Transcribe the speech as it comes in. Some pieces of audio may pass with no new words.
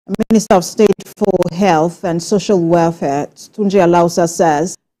Minister of State for Health and Social Welfare, Tunji Alausa,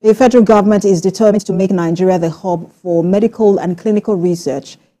 says the federal government is determined to make Nigeria the hub for medical and clinical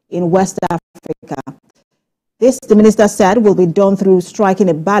research in West Africa. This, the minister said, will be done through striking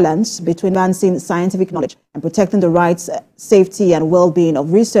a balance between advancing scientific knowledge and protecting the rights, safety and well-being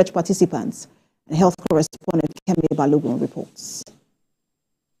of research participants. And health correspondent Kemi Balogun reports.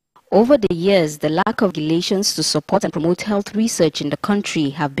 Over the years, the lack of regulations to support and promote health research in the country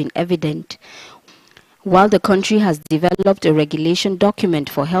have been evident. While the country has developed a regulation document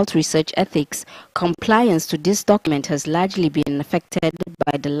for health research ethics, compliance to this document has largely been affected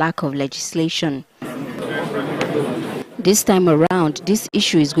by the lack of legislation. This time around, this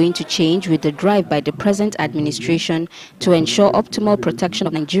issue is going to change with the drive by the present administration to ensure optimal protection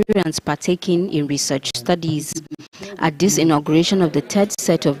of Nigerians partaking in research studies. At this inauguration of the third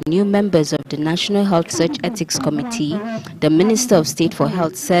set of new members of the National Health Research Ethics Committee, the Minister of State for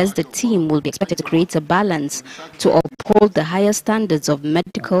Health says the team will be expected to create a balance to uphold the higher standards of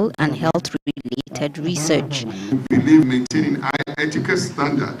medical and health-related research. We believe maintaining high ethical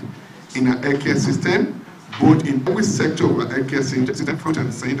standard in our healthcare system, both in every sector of our healthcare system, front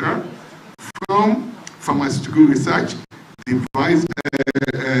and center, from pharmaceutical research, device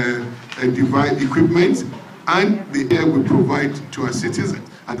equipment, and the air we provide to our citizens.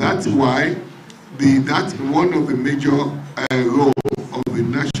 And that's why that's one of the major roles of the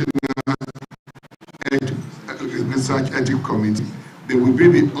National Research Ethics Committee. They will be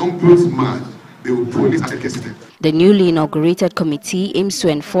the ombudsman. They will police our healthcare system. The newly inaugurated committee aims to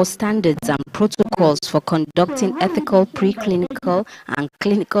enforce standards and protocols for conducting ethical preclinical and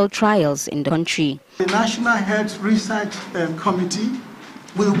clinical trials in the country. The National Health Research Committee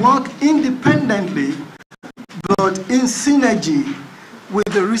will work independently but in synergy with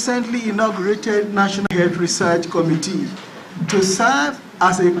the recently inaugurated National Health Research Committee to serve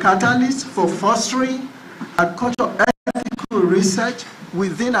as a catalyst for fostering a culture of ethical research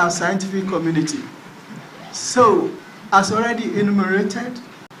within our scientific community. So, as already enumerated,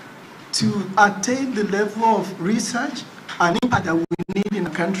 to attain the level of research and impact that we need in the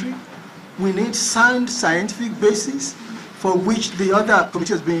country, we need sound scientific basis for which the other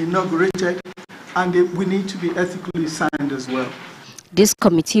committee has been inaugurated, and we need to be ethically sound as well. This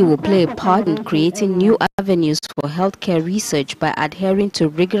committee will play a part in creating new avenues for healthcare research by adhering to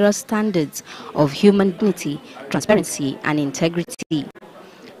rigorous standards of human dignity, transparency, and integrity.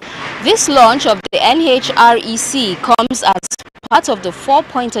 This launch of the NHREC comes as part of the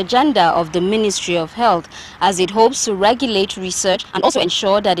four-point agenda of the Ministry of Health, as it hopes to regulate research and also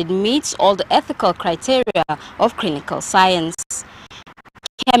ensure that it meets all the ethical criteria of clinical science.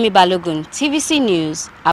 Kemi Balogun, TVC News.